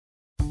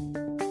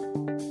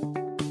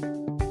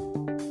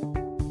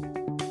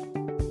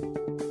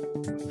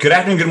Good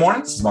afternoon, good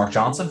morning. This is Mark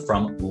Johnson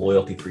from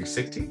Loyalty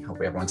 360.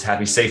 Hope everyone's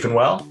happy, safe, and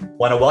well.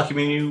 Want to welcome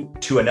you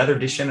to another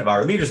edition of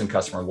our Leaders in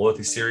Customer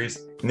Loyalty series.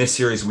 In this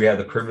series, we have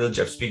the privilege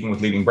of speaking with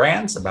leading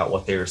brands about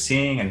what they are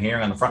seeing and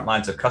hearing on the front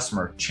lines of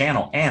customer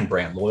channel and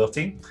brand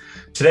loyalty.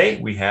 Today,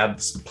 we have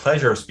the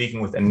pleasure of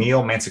speaking with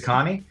Anil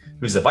Mansikani,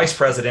 who's the Vice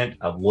President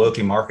of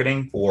Loyalty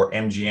Marketing for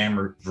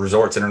MGM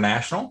Resorts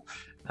International.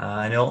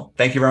 Anil,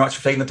 thank you very much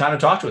for taking the time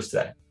to talk to us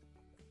today.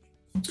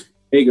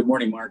 Hey, good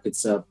morning, Mark.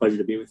 It's a pleasure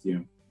to be with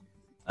you.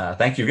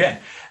 Thank you again.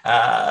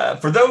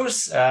 For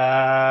those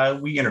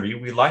we interview,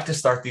 we like to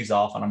start these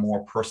off on a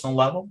more personal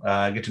level,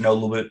 get to know a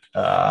little bit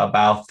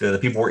about the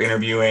people we're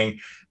interviewing,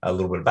 a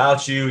little bit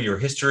about you, your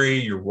history,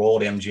 your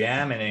role at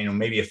MGM, and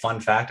maybe a fun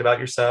fact about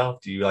yourself.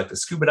 Do you like to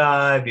scuba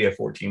dive? Do you have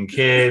 14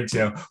 kids?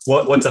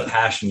 What's a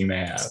passion you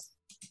may have?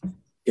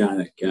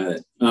 Got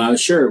it.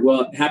 Sure.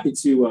 Well, happy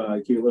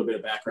to give you a little bit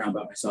of background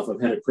about myself.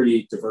 I've had a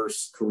pretty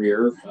diverse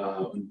career,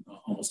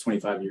 almost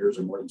 25 years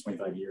or more than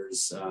 25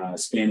 years,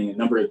 spanning a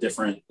number of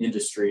different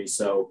industries.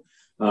 So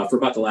for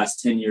about the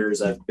last 10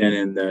 years, I've been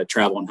in the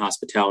travel and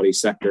hospitality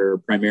sector,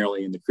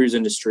 primarily in the cruise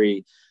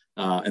industry,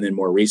 and then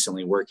more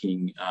recently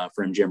working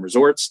for MGM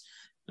Resorts.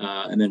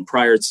 And then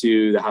prior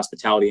to the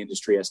hospitality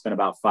industry, I spent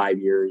about 5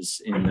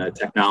 years in the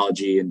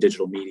technology and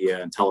digital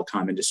media and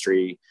telecom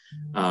industry,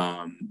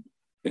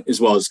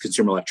 as well as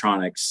consumer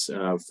electronics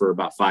for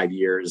about 5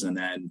 years. And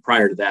then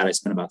prior to that, I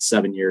spent about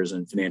 7 years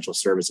in financial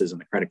services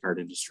and the credit card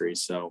industry.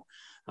 So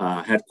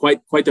had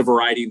quite the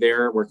variety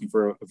there, working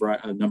for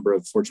a number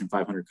of Fortune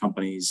 500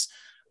 companies.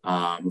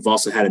 We've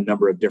also had a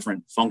number of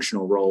different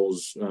functional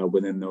roles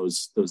within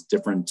those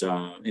different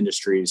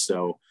industries.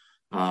 So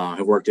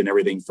I've worked in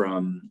everything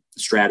from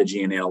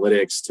strategy and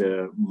analytics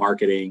to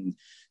marketing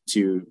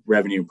to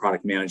revenue,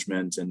 product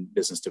management, and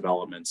business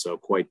development. So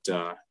quite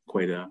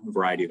a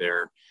variety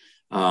there.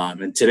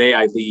 And today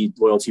I lead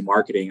loyalty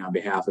marketing on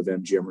behalf of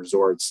MGM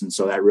Resorts. And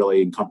so that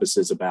really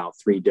encompasses about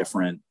 3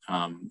 different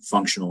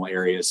functional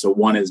areas. So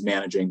one is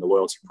managing the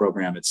loyalty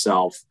program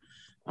itself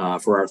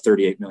for our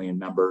 38 million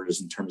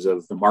members in terms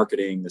of the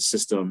marketing, the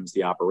systems,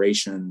 the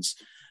operations.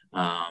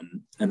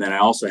 And then I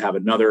also have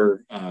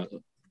another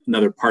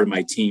part of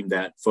my team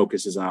that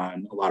focuses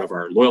on a lot of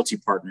our loyalty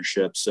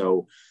partnerships.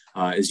 So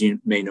as you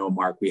may know,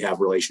 Mark, we have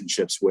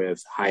relationships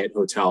with Hyatt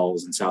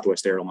Hotels and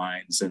Southwest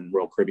Airlines and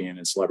Royal Caribbean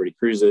and Celebrity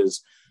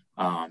Cruises,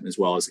 as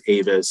well as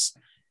Avis.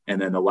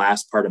 And then the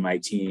last part of my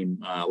team,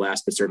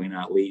 last but certainly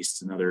not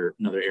least, another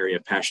area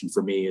of passion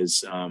for me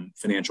is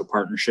financial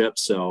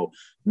partnerships. So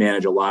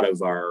manage a lot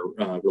of our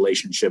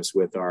relationships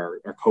with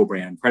our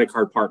co-brand credit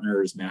card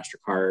partners,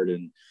 MasterCard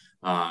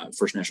and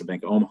First National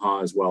Bank of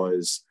Omaha, as well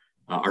as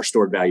our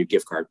stored value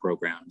gift card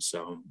program.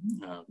 So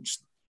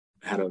just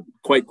had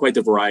quite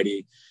the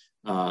variety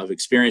of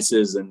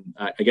experiences. And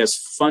I guess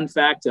fun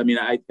fact,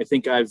 I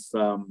think I've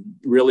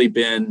really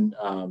been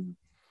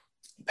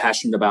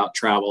passionate about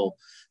travel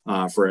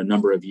for a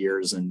number of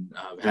years, and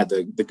had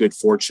the good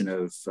fortune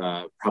of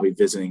probably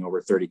visiting over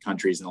 30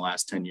 countries in the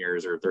last 10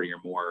 years or 30 or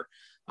more,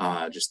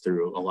 just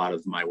through a lot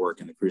of my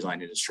work in the cruise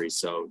line industry.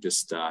 So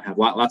just have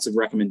lots of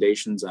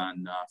recommendations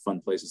on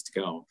fun places to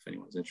go if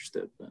anyone's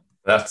interested. But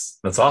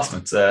That's awesome.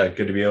 It's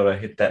good to be able to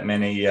hit that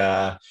many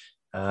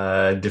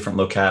different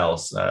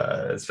locales,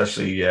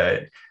 especially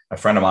a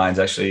friend of mine's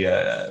actually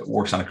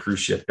works on a cruise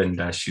ship,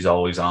 and she's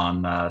always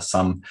on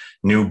some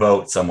new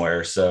boat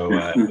somewhere. So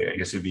I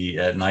guess it'd be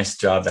a nice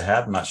job to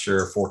have. I'm not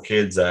sure 4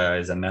 kids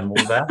is amenable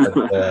to that, but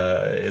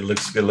it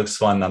looks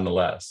fun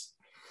nonetheless.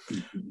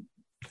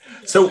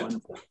 So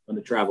fun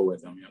to travel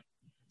with them.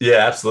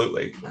 Yeah,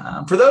 absolutely.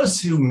 For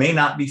those who may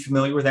not be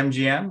familiar with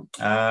MGM,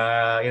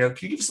 can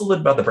you give us a little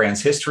bit about the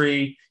brand's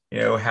history?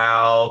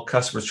 How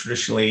customers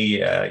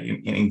traditionally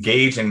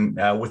engage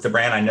with the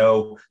brand. I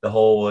know the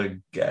whole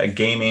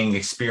gaming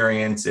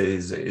experience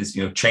is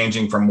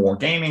changing from more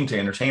gaming to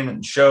entertainment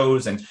and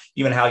shows, and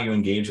even how you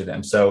engage with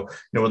them. So,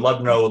 would love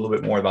to know a little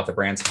bit more about the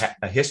brand's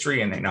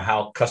history and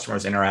how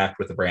customers interact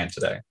with the brand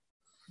today.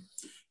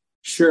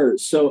 Sure.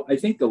 So I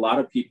think a lot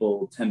of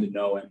people tend to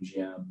know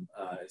MGM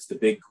as the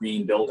big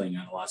green building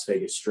on the Las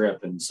Vegas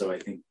Strip. And so I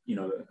think,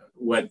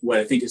 what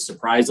I think has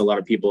surprised a lot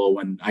of people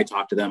when I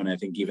talk to them, and I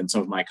think even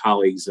some of my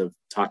colleagues have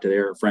talked to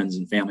their friends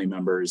and family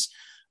members,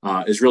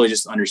 is really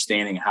just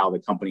understanding how the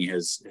company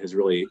has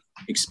really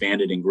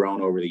expanded and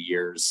grown over the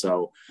years.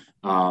 So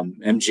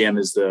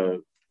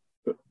MGM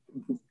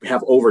we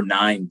have over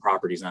 9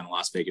 properties on the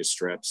Las Vegas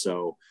Strip.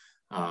 So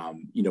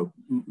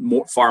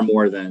far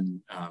more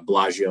than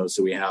Bellagio.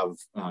 So we have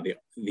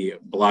the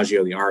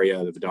Bellagio, the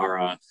Aria, the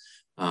Vdara,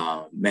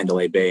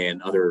 Mandalay Bay,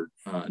 and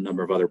a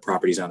number of other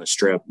properties on the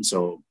Strip. And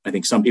so I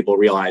think some people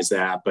realize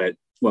that, but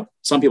what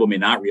some people may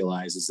not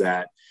realize is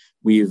that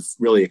we've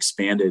really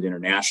expanded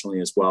internationally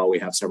as well. We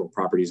have several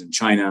properties in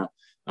China.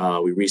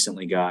 We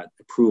recently got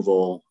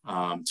approval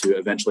to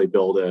eventually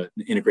build an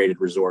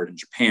integrated resort in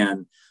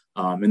Japan.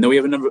 And then we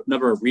have a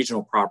number of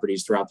regional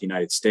properties throughout the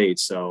United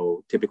States.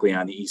 So typically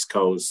on the East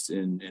Coast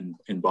in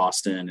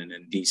Boston and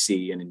in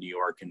DC and in New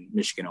York and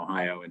Michigan,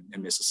 Ohio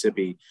and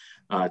Mississippi,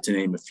 to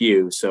name a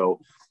few. So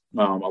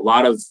A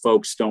lot of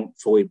folks don't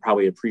fully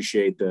probably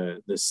appreciate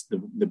the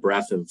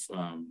breadth of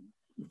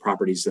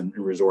properties and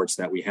resorts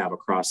that we have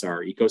across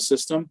our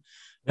ecosystem.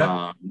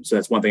 Yeah. So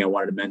that's one thing I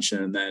wanted to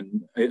mention. And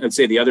then I'd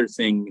say the other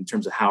thing in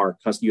terms of how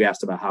you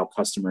asked about how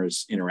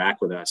customers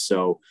interact with us.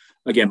 So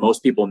again,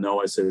 most people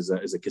know us as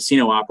a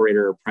casino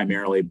operator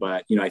primarily,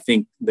 but, I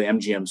think the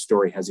MGM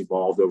story has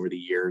evolved over the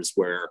years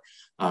where,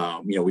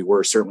 we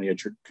were certainly a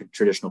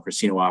traditional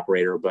casino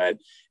operator, but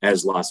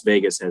as Las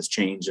Vegas has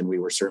changed, and we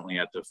were certainly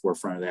at the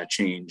forefront of that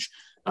change,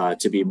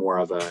 to be more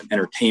of an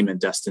entertainment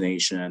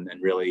destination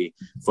and really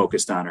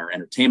focused on our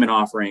entertainment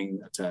offering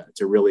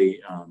to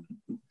really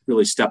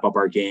step up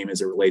our game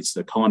as it relates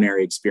to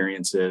culinary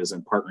experiences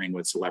and partnering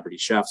with celebrity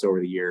chefs over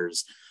the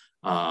years.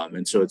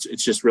 And so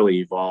it's just really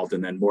evolved.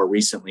 And then more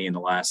recently in the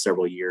last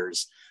several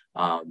years,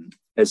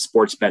 as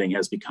sports betting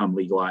has become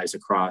legalized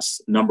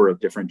across a number of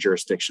different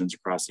jurisdictions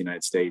across the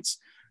United States,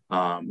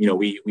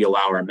 we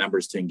allow our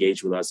members to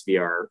engage with us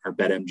via our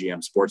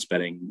BetMGM sports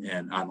betting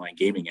and online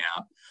gaming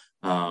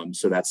app.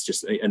 So that's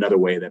just another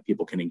way that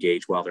people can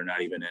engage while they're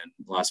not even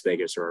in Las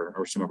Vegas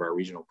or some of our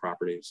regional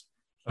properties.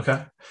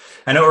 Okay.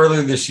 I know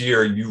earlier this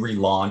year, you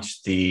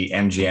relaunched the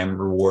MGM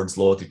Rewards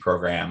loyalty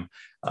program.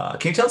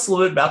 Can you tell us a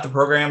little bit about the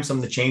program, some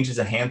of the changes,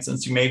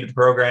 enhancements you made to the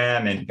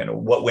program, and kind of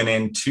what went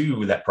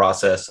into that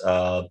process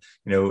of,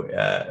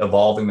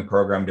 evolving the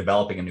program,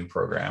 developing a new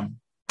program?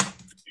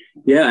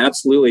 Yeah,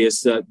 absolutely.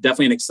 It's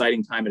definitely an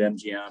exciting time at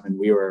MGM, and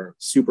we were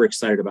super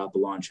excited about the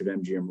launch of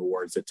MGM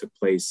Rewards that took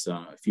place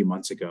a few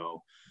months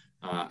ago.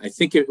 I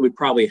think it would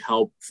probably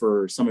help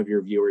for some of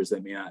your viewers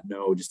that may not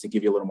know, just to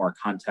give you a little more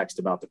context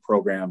about the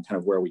program, kind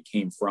of where we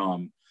came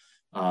from.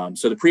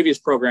 So the previous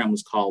program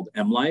was called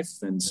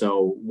MLife. And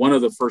so one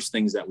of the first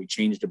things that we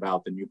changed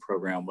about the new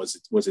program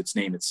was its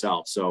name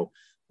itself. So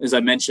as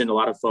I mentioned, a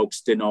lot of folks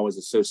didn't always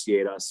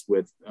associate us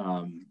with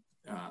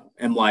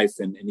MLife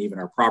and even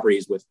our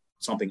properties with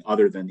something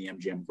other than the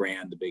MGM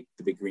Grand, the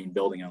big green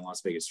building on Las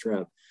Vegas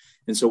Strip.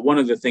 And so one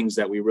of the things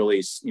that we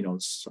really,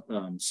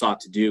 sought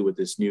to do with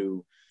this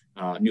new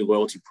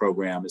loyalty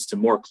program is to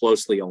more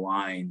closely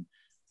align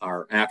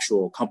our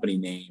actual company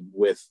name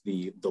with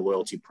the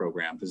loyalty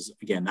program. Because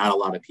again, not a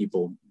lot of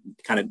people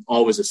kind of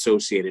always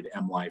associated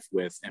MLife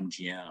with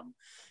MGM.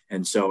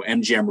 And so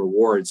MGM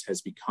Rewards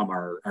has become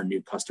our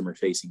new customer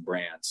facing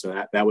brand.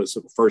 So that was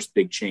the first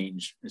big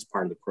change as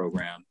part of the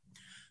program.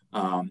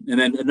 And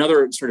then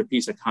another sort of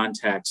piece of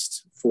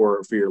context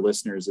for your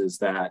listeners is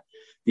that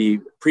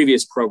the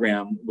previous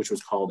program, which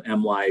was called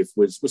MLife,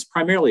 was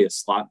primarily a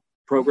slot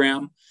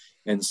program.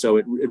 And so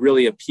it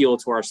really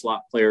appealed to our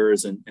slot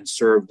players and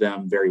served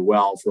them very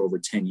well for over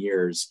 10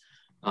 years.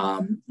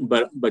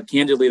 But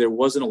candidly, there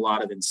wasn't a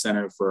lot of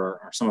incentive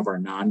for some of our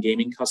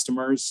non-gaming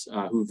customers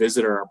who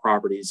visited our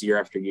properties year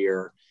after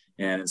year,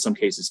 and in some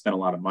cases spent a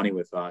lot of money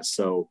with us.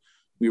 So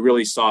we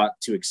really sought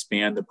to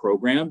expand the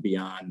program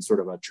beyond sort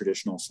of a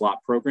traditional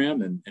slot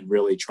program and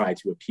really try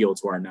to appeal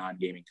to our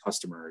non-gaming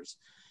customers.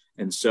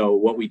 And so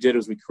what we did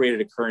is we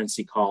created a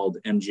currency called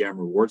MGM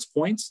Rewards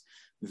Points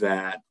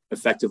that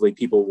effectively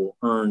people will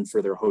earn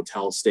for their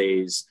hotel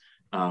stays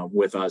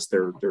with us,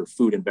 their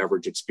food and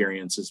beverage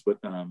experiences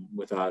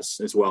with us,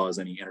 as well as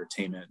any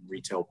entertainment and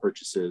retail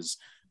purchases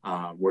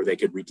where they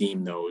could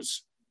redeem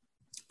those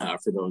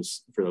for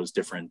those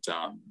different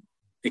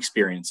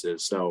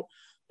experiences. So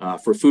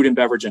for food and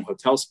beverage and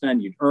hotel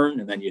spend, you'd earn,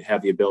 and then you'd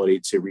have the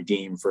ability to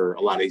redeem for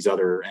a lot of these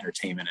other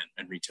entertainment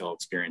and retail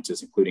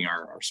experiences, including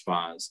our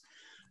spas.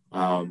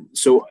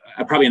 So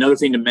probably another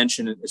thing to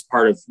mention as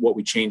part of what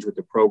we changed with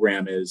the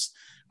program is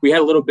we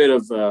had a little bit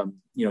of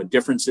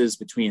differences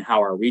between how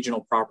our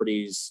regional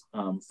properties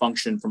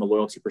function from a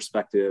loyalty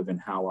perspective and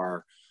how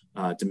our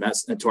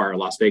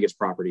Las Vegas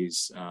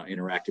properties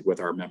interacted with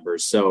our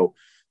members. So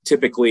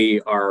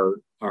typically our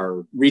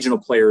regional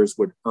players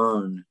would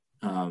earn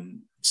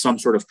some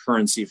sort of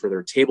currency for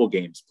their table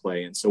games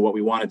play. And so what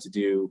we wanted to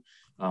do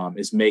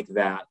is make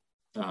that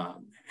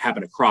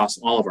happen across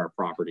all of our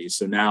properties.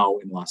 So now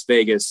in Las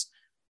Vegas,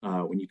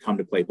 when you come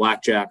to play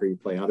blackjack or you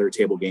play other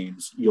table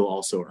games, you'll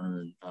also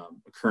earn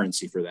a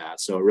currency for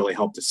that. So it really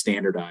helped to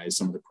standardize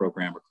some of the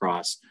program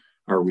across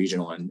our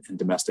regional and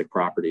domestic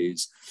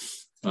properties.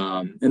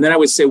 And then I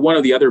would say one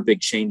of the other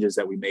big changes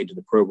that we made to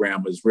the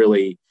program was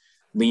really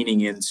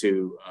leaning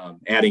into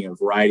adding a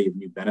variety of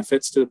new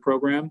benefits to the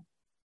program.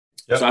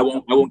 Yep. So I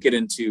won't get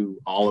into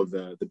all of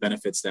the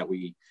benefits that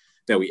we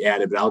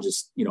added, but I'll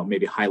just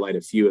maybe highlight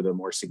a few of the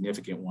more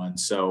significant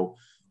ones. So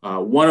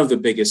one of the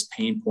biggest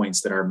pain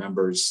points that our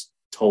members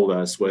told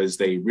us was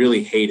they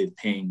really hated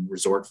paying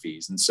resort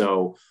fees. And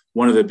so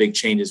one of the big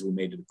changes we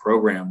made to the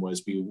program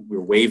was we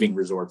were waiving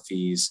resort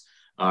fees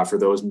for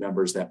those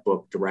members that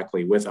book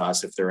directly with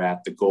us if they're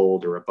at the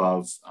gold or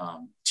above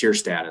tier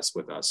status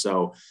with us.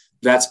 So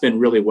that's been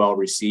really well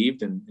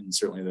received, and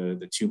certainly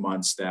the 2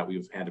 months that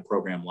we've had the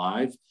program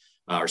live,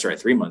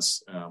 3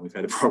 months we've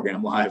had the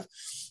program live.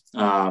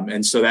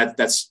 And so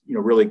that's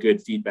really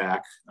good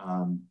feedback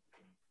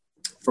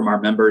from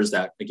our members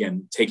that,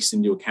 again, takes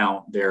into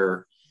account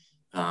their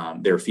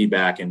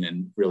feedback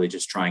and really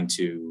just trying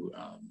to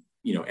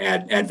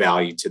add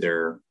value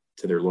to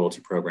their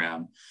loyalty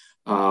program.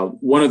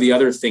 One of the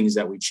other things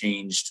that we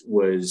changed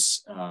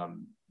was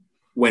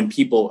when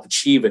people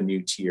achieve a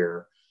new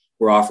tier,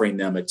 we're offering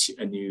them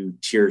a new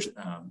tier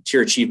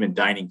achievement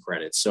dining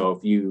credit.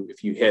 So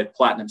if you hit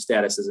platinum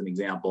status as an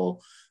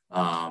example,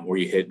 or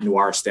you hit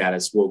noir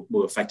status,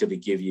 we'll effectively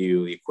give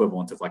you the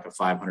equivalent of like a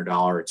 $500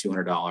 or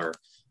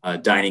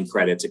 $200 dining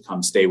credit to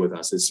come stay with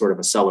us as sort of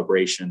a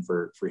celebration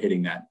for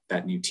hitting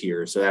that new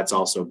tier. So that's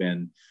also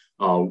been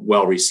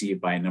well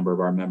received by a number of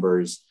our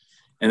members.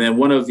 And then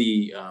one of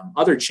the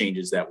other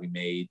changes that we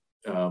made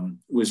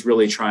was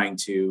really trying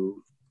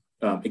to,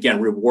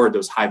 again, reward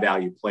those high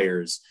value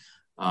players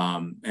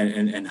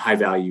and high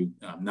value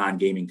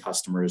non-gaming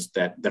customers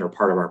that are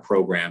part of our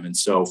program. And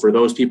so for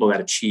those people that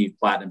achieve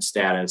platinum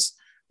status,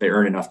 they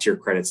earn enough tier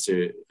credits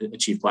to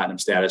achieve platinum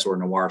status or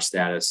noir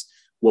status,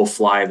 we'll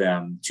fly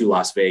them to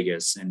Las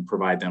Vegas and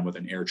provide them with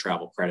an air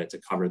travel credit to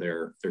cover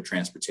their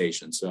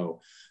transportation. So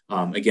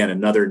again,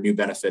 another new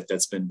benefit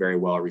that's been very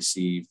well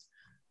received.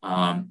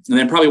 And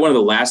then probably one of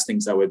the last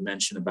things I would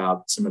mention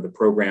about some of the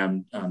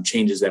program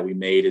changes that we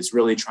made is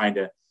really trying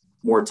to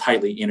more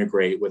tightly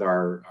integrate with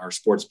our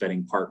sports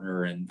betting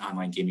partner and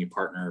online gaming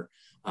partner,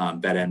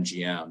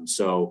 BetMGM.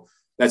 So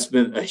that's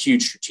been a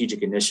huge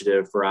strategic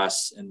initiative for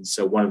us. And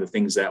so one of the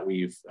things that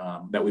we've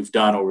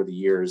done over the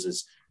years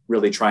is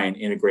really try and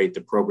integrate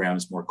the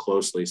programs more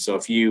closely. So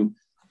if you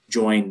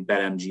join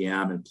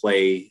BetMGM and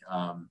play,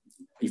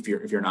 if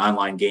you're an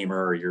online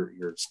gamer or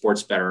you're a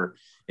sports bettor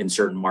in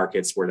certain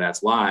markets where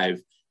that's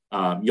live,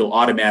 you'll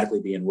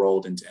automatically be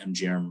enrolled into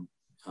MGM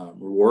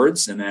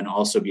rewards, and then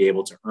also be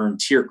able to earn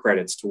tier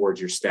credits towards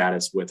your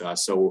status with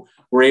us. So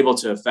we're able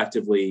to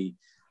effectively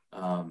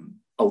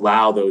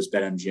allow those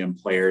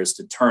BetMGM players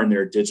to turn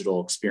their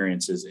digital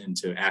experiences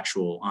into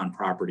actual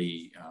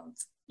on-property,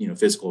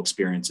 physical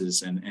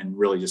experiences, and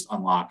really just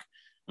unlock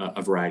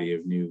a variety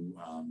of new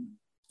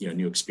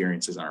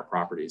experiences on our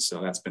properties.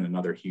 So that's been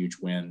another huge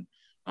win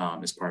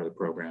as part of the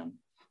program.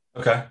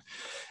 Okay.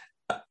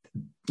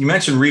 You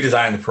mentioned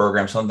redesigning the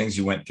program, some things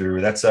you went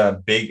through. That's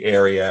a big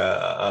area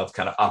of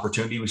kind of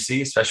opportunity we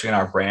see, especially in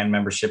our brand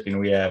membership.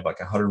 We have like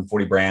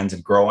 140 brands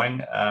and growing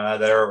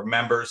that are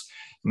members.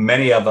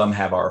 Many of them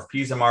have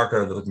RFPs in market,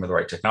 or they're looking for the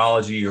right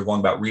technology. You're going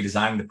about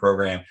redesigning the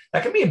program.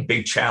 That can be a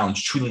big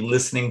challenge, truly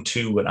listening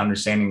to and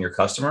understanding your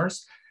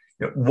customers.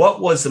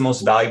 What was the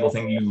most valuable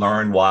thing you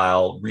learned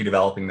while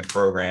redeveloping the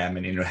program?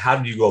 And how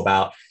did you go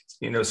about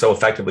so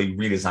effectively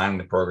redesigning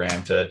the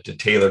program to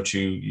tailor to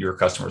your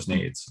customers'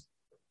 needs?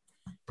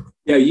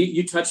 Yeah,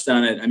 you touched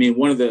on it. I mean,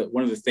 one of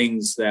the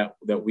things that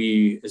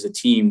we as a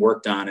team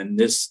worked on, and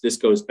this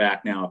goes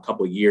back now a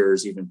couple of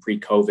years, even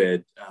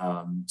pre-COVID,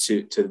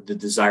 to the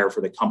desire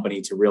for the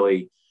company to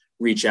really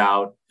reach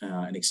out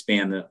and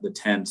expand the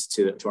tent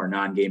to our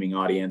non-gaming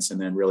audience,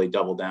 and then really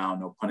double down,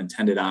 no pun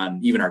intended, on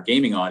even our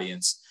gaming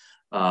audience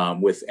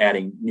with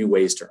adding new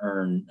ways to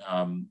earn,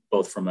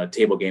 both from a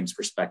table games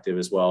perspective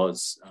as well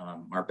as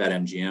our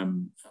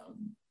BetMGM,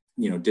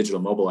 digital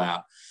mobile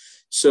app.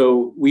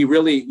 So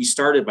we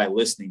started by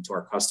listening to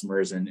our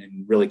customers and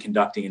really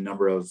conducting a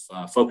number of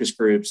focus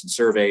groups and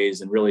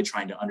surveys, and really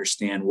trying to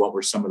understand what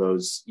were some of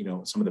those,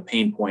 some of the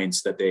pain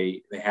points that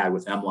they had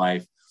with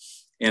MLife.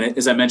 And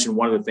as I mentioned,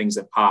 one of the things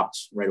that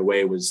popped right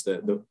away was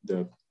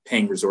the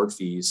paying resort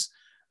fees.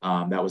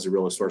 That was a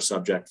real sore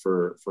subject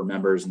for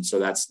members. And so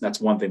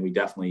that's one thing we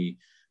definitely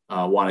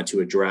wanted to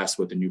address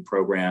with the new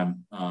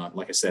program.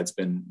 Like I said, it's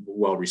been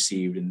well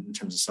received in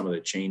terms of some of the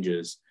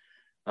changes.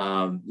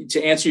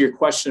 To answer your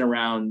question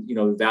around,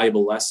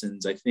 valuable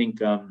lessons, I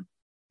think,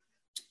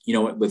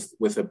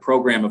 with a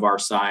program of our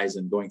size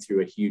and going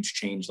through a huge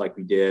change like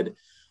we did,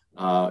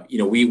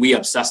 we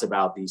obsess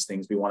about these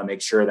things. We want to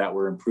make sure that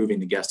we're improving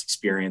the guest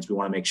experience. We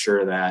want to make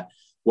sure that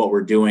what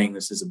we're doing,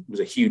 was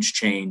a huge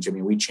change. I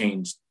mean, we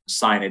changed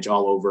signage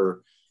all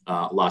over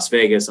Las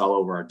Vegas, all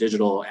over our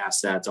digital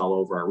assets, all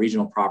over our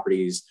regional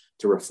properties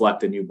to reflect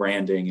the new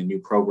branding and new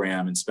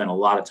program, and spent a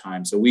lot of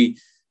time. So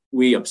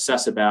we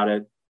obsess about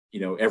it,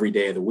 every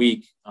day of the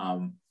week.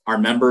 Our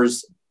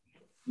members,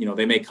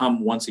 they may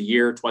come once a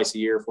year, twice a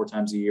year, 4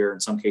 times a year. In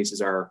some cases,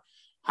 our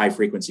high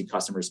frequency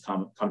customers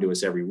come to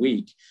us every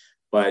week.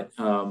 But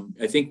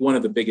I think one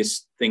of the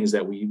biggest things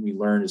that we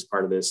learned as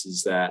part of this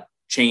is that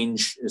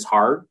change is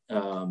hard.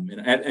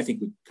 And I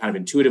think we kind of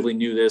intuitively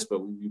knew this,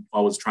 but we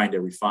always trying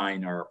to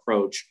refine our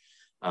approach.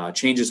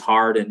 Change is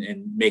hard,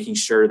 and making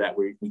sure that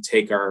we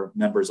take our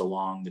members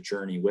along the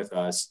journey with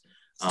us.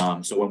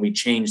 So when we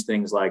change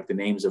things like the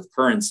names of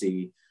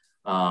currency,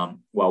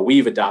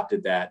 we've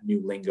adopted that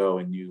new lingo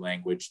and new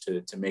language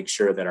to make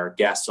sure that our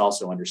guests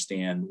also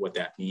understand what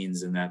that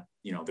means, and that,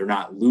 they're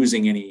not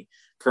losing any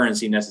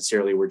currency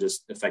necessarily. We're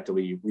just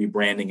effectively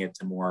rebranding it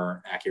to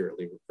more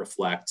accurately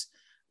reflect,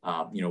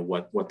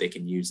 what they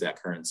can use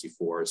that currency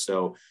for.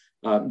 So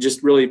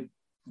just really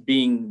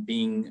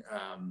being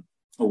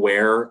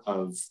aware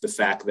of the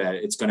fact that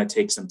it's going to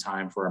take some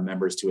time for our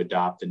members to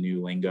adopt the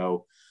new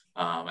lingo,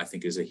 I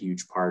think is a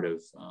huge part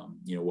of,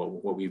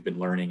 what we've been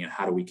learning, and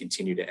how do we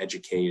continue to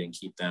educate and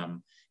keep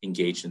them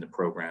engaged in the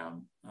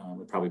program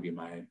would probably be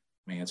my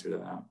answer to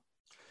that.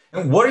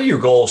 And what are your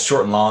goals,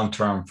 short and long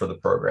term, for the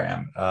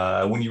program?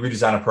 When you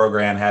redesign a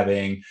program,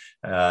 having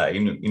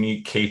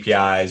unique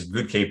KPIs,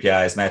 good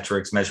KPIs,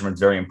 metrics, measurements,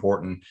 very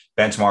important.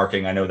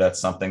 Benchmarking, I know that's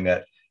something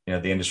that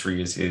the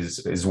industry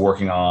is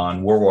working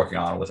on. We're working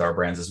on with our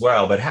brands as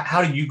well. But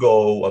how do you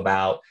go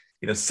about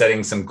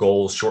setting some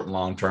goals, short and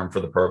long term,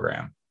 for the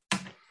program?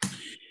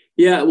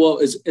 Yeah, well,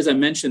 as I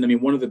mentioned, I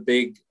mean, one of the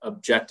big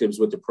objectives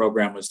with the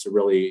program was to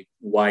really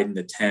widen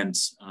the tent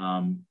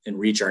and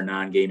reach our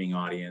non-gaming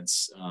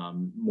audience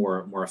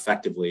more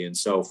effectively. And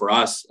so for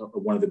us,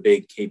 one of the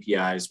big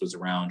KPIs was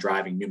around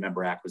driving new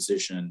member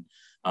acquisition.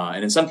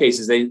 And in some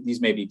cases,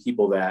 these may be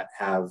people that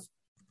have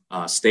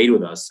stayed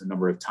with us a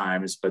number of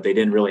times, but they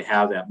didn't really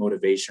have that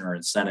motivation or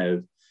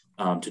incentive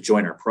to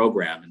join our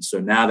program. And so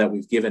now that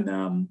we've given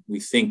them,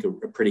 we think, a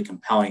pretty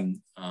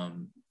compelling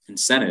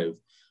incentive,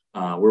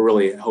 we're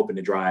really hoping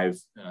to drive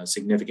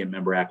significant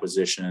member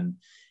acquisition.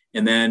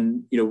 And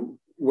then,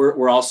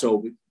 we're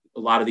also, a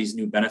lot of these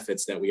new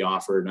benefits that we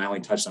offered, and I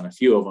only touched on a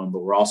few of them, but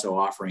we're also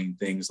offering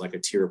things like a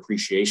tier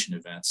appreciation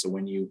event. So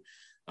when you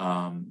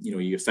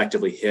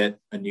effectively hit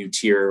a new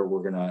tier,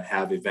 we're going to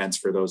have events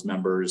for those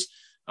members.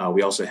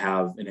 We also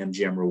have an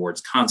MGM Rewards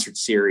concert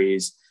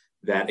series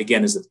that,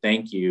 again, is a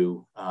thank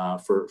you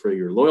for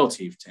your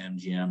loyalty to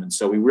MGM. And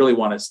so we really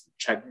want to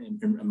check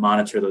and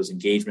monitor those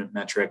engagement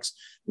metrics.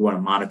 We want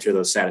to monitor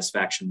those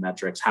satisfaction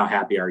metrics. How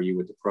happy are you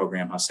with the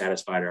program? How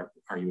satisfied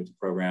are you with the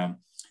program?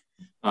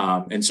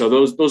 And so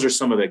those are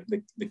some of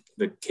the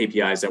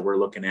KPIs that we're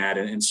looking at.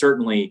 And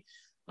certainly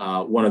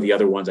one of the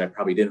other ones I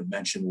probably didn't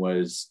mention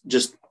was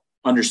just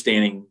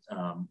understanding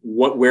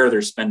where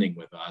they're spending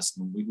with us.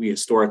 And we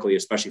historically,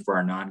 especially for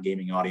our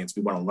non-gaming audience,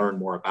 we want to learn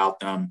more about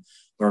them,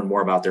 learn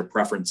more about their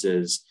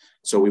preferences.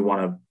 So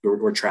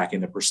we're tracking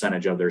the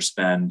percentage of their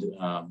spend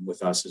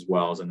with us as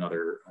well as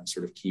another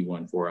sort of key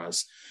one for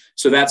us.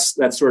 So that's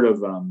sort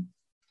of,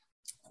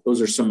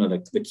 those are some of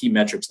the key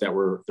metrics that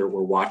we're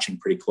watching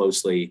pretty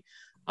closely.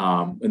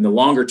 And the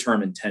longer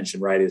term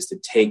intention, right, is to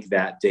take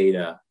that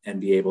data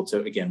and be able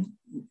to, again,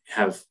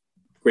 have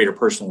greater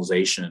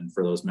personalization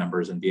for those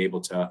members and be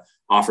able to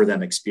offer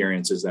them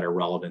experiences that are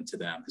relevant to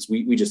them. Because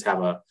we just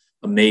have a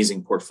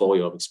amazing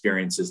portfolio of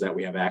experiences that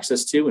we have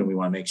access to, and we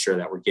want to make sure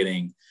that we're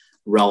getting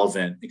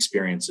relevant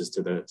experiences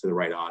to the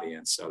right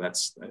audience. So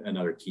that's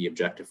another key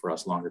objective for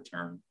us longer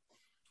term.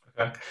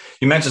 Okay.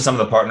 You mentioned some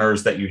of the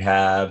partners that you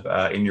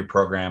have in your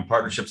program.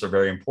 Partnerships are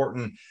very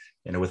important.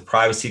 With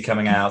privacy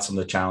coming out, some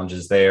of the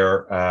challenges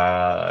there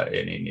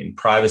in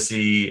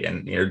privacy,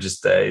 and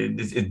it's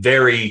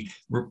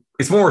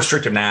more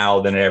restrictive now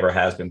than it ever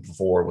has been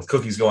before, with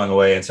cookies going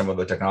away and some of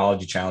the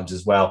technology challenges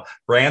as well.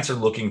 Brands are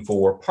looking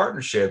for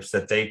partnerships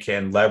that they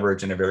can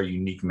leverage in a very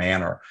unique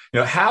manner.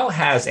 How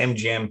has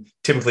MGM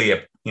typically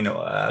kind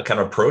of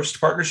approached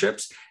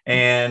partnerships,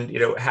 and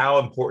how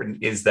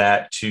important is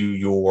that to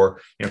your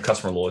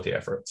customer loyalty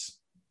efforts?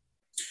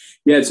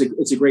 Yeah, it's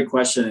a great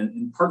question.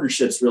 And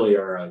partnerships really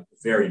are a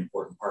very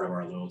important part of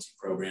our loyalty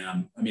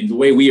program. I mean, the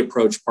way we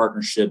approach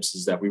partnerships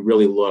is that we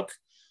really look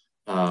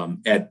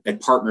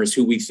at partners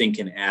who we think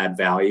can add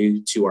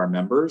value to our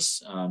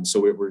members. So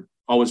we're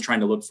always trying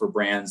to look for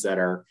brands that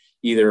are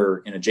either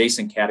in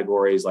adjacent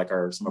categories, like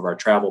some of our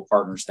travel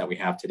partners that we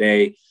have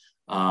today,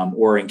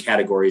 or in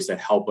categories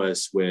that help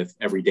us with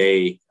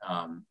everyday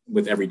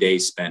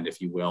spend, if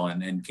you will,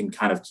 and can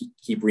kind of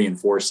keep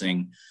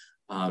reinforcing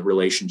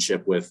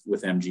relationship with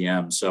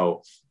MGM.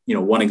 So,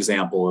 one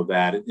example of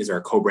that is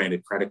our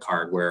co-branded credit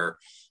card, where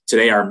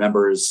today our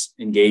members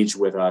engage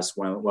with us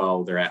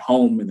while they're at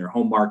home in their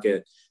home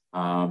market.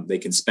 They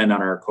can spend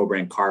on our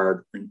co-brand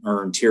card and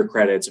earn tier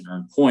credits and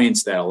earn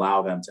points that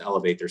allow them to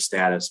elevate their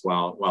status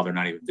while they're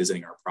not even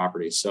visiting our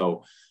property.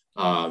 So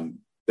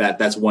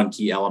that's one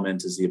key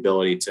element, is the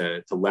ability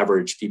to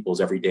leverage people's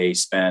everyday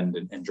spend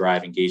and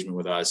drive engagement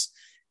with us.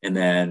 And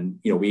then,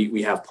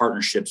 we have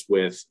partnerships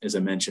with, as I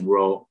mentioned,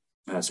 Royal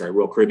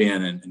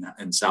Caribbean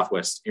and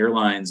Southwest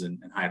Airlines and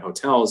Hyatt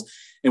Hotels.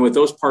 And with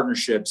those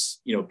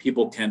partnerships,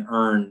 people can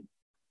earn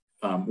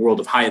World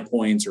of Hyatt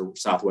points or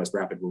Southwest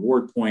Rapid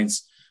Reward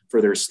points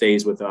for their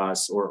stays with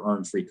us, or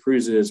earn free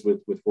cruises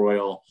with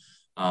Royal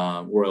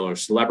or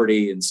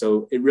Celebrity. And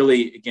so it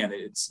really, again,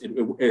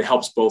 it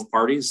helps both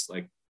parties.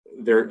 Like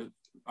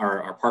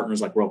our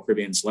partners like Royal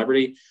Caribbean and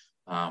Celebrity,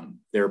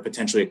 they're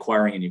potentially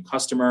acquiring a new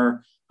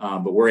customer,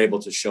 but we're able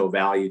to show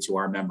value to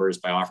our members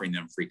by offering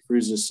them free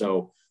cruises.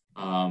 So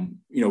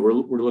we're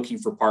looking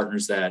for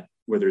partners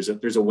where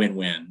there's a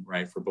win-win,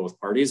 right, for both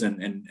parties,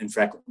 and in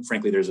fact,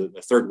 frankly, there's a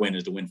third win,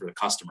 is the win for the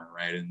customer,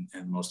 right,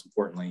 and most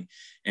importantly,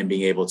 and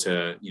being able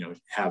to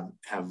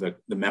have the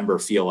member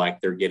feel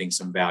like they're getting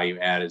some value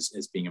add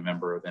as being a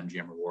member of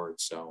MGM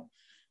Rewards. So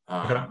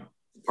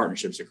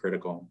partnerships are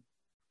critical.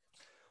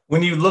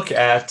 When you look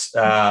at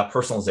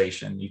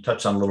personalization, you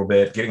touched on a little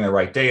bit, getting the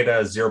right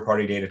data,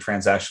 zero-party data,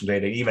 transactional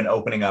data, even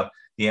opening up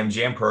the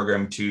MGM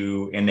program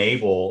to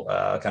enable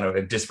kind of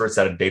a disparate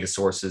set of data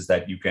sources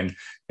that you can,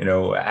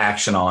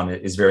 action on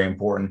is very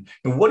important.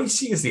 And what do you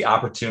see as the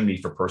opportunity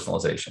for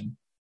personalization?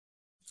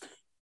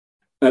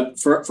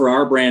 For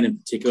our brand in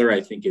particular,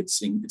 I think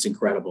it's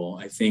incredible.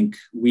 I think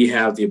we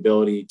have the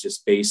ability,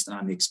 just based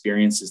on the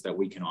experiences that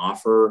we can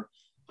offer,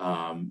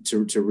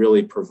 to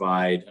really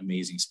provide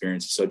amazing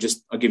experiences. So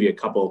I'll give you a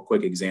couple of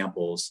quick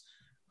examples.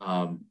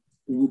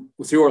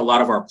 Through a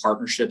lot of our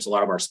partnerships, a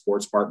lot of our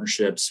sports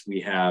partnerships,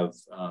 we have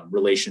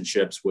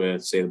relationships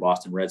with, say, the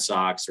Boston Red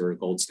Sox or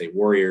Golden State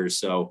Warriors.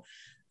 So,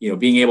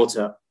 being able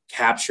to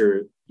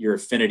capture your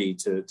affinity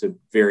to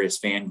various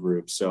fan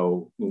groups.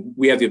 So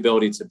we have the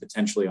ability to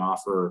potentially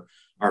offer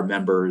our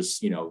members,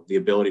 the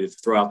ability to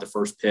throw out the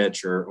first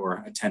pitch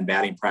or attend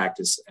batting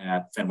practice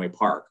at Fenway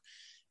Park.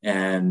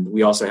 And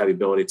we also have the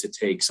ability to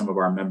take some of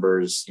our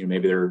members,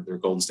 maybe they're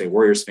Golden State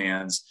Warriors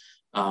fans,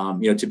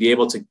 to be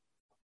able to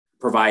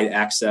provide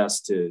access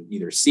to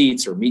either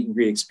seats or meet and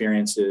greet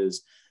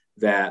experiences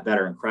that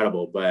are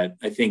incredible. But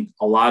I think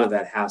a lot of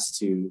that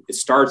it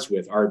starts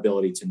with our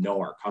ability to know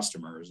our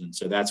customers. And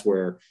so that's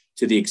where,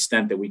 to the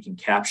extent that we can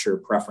capture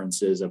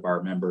preferences of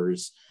our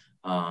members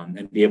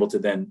and be able to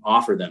then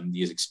offer them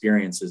these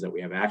experiences that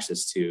we have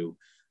access to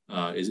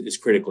is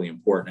critically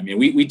important. I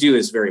mean, we do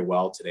this very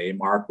well today,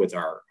 Mark, with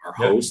our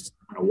hosts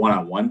on a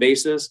one-on-one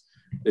basis.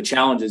 The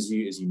challenge, as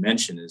you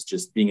mentioned, is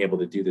just being able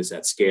to do this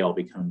at scale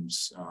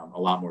becomes a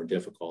lot more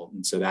difficult.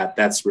 And so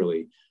that's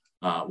really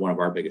one of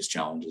our biggest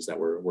challenges that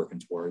we're working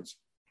towards.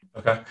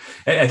 Okay.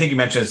 And I think you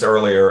mentioned this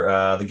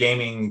earlier, the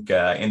gaming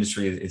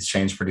industry has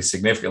changed pretty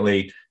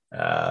significantly.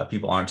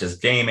 People aren't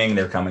just gaming,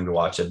 they're coming to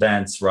watch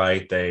events,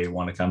 right? They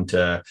want to come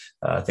to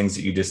things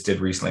that you just did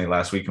recently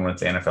last weekend with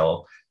the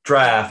NFL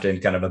draft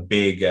and kind of a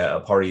big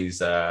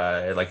parties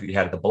like you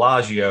had at the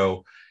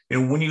Bellagio.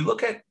 When you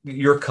look at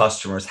your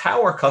customers,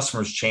 how are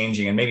customers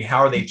changing and maybe how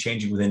are they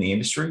changing within the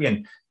industry?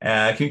 And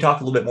can you talk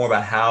a little bit more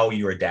about how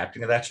you're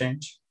adapting to that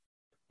change?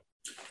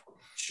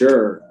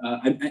 Sure.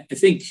 I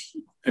think,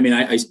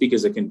 I speak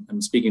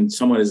I'm speaking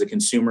somewhat as a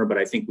consumer, but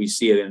I think we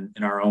see it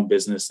in our own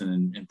business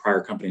and in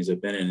prior companies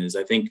I've been in, is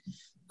I think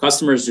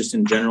customers just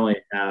in general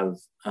have,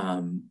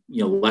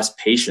 less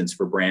patience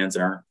for brands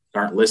that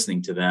aren't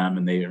listening to them,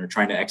 and they are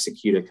trying to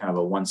execute a kind of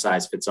a one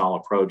size fits all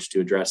approach to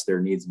address their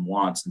needs and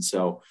wants. And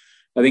so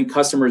I think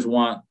customers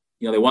want,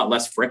 they want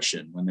less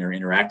friction when they're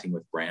interacting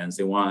with brands.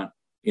 They want,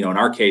 in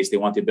our case, they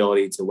want the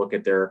ability to look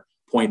at their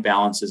point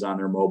balances on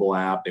their mobile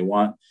app. They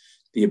want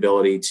the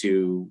ability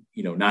to,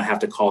 not have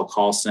to call a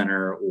call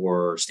center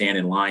or stand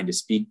in line to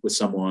speak with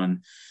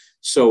someone.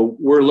 So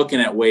we're looking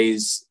at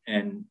ways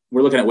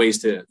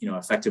to,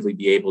 effectively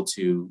be able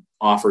to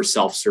offer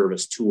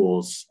self-service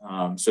tools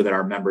so that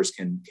our members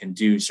can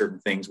do certain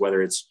things,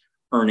 whether it's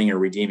earning or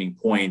redeeming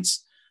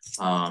points,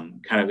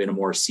 kind of in a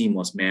more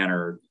seamless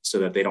manner, so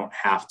that they don't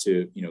have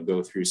to,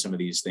 go through some of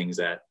these things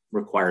that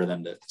require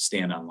them to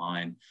stand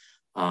online.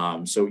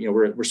 So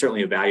we're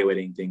certainly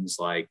evaluating things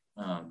like,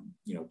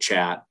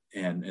 chat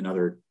and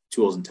other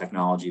tools and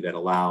technology that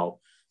allow,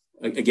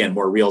 again,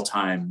 more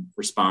real-time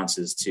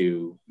responses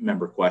to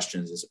member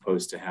questions, as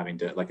opposed to having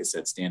to, like I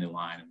said, stand in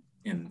line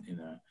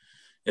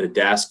at a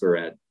desk or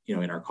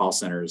in our call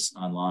centers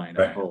online.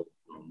 Right.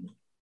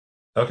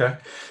 Okay.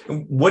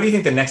 What do you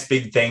think the next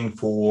big thing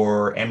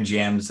for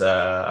MGM's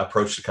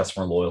approach to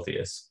customer loyalty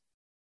is?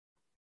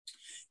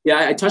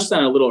 Yeah, I touched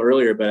on it a little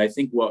earlier, but I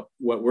think what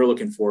we're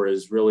looking for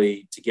is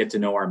really to get to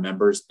know our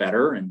members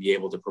better and be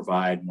able to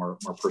provide more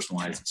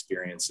personalized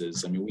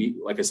experiences. I mean,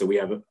 like I said, we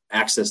have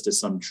access to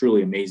some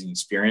truly amazing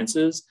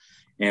experiences,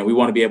 and we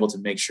want to be able to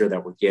make sure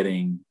that we're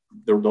getting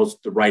the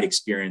right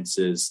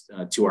experiences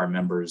to our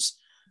members,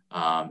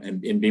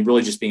 and be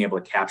really just being able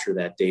to capture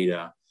that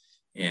data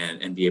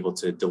and be able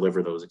to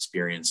deliver those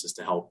experiences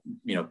to help,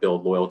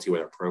 build loyalty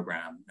with our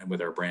program and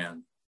with our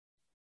brand.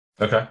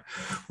 Okay.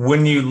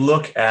 When you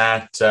look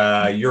at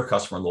your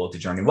customer loyalty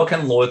journey, what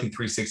can Loyalty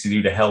 360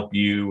 do to help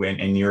you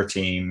and your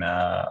team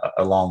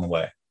along the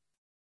way?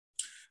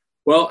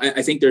 Well,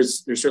 I think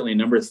there's certainly a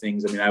number of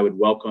things. I mean, I would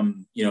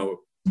welcome,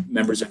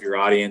 members of your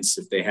audience,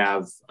 if they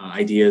have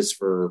ideas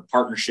for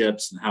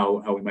partnerships and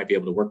how we might be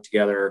able to work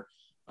together.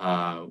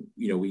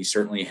 We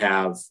certainly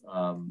have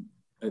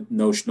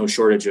no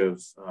shortage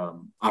of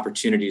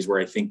opportunities where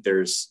I think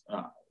there's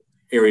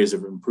areas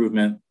of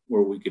improvement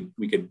where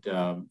we could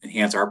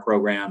enhance our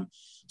program.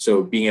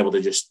 So being able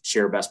to just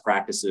share best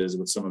practices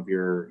with some of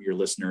your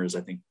listeners,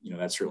 I think,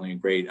 that's certainly a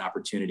great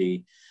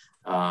opportunity.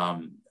 I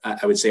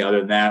would say, other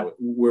than that,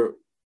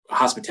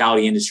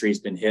 hospitality industry has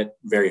been hit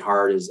very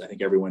hard, as I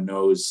think everyone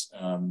knows,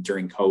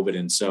 during COVID.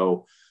 And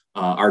so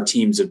our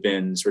teams have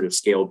been sort of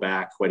scaled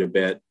back quite a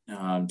bit,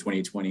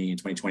 2020 and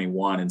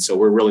 2021. And so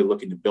we're really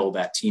looking to build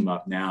that team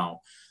up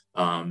now.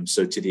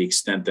 So to the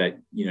extent that,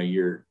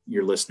 your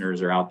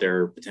listeners are out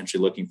there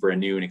potentially looking for a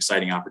new and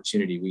exciting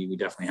opportunity, we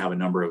definitely have a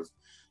number of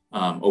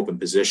open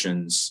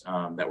positions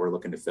that we're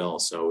looking to fill.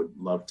 So would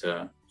love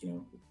to,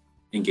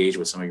 engage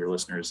with some of your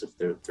listeners if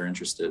they're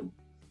interested.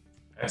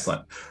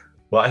 Excellent.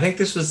 Well, I think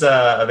this was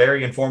a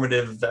very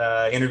informative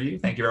interview.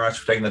 Thank you very much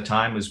for taking the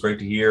time. It was great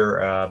to hear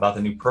about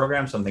the new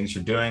program, some things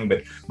you're doing,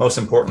 but most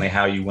importantly,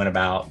 how you went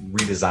about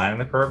redesigning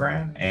the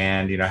program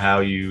and, how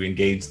you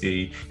engage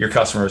your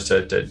customers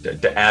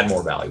to add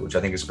more value, which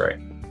I think is great.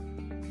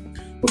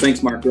 Well,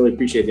 thanks, Mark. Really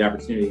appreciate the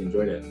opportunity.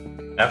 Enjoyed it.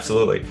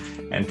 Absolutely.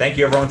 And thank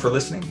you everyone for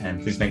listening.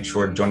 And please make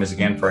sure to join us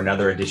again for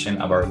another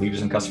edition of our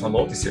Leaders in Customer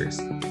Loyalty series.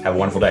 Have a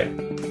wonderful day.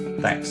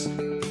 Thanks.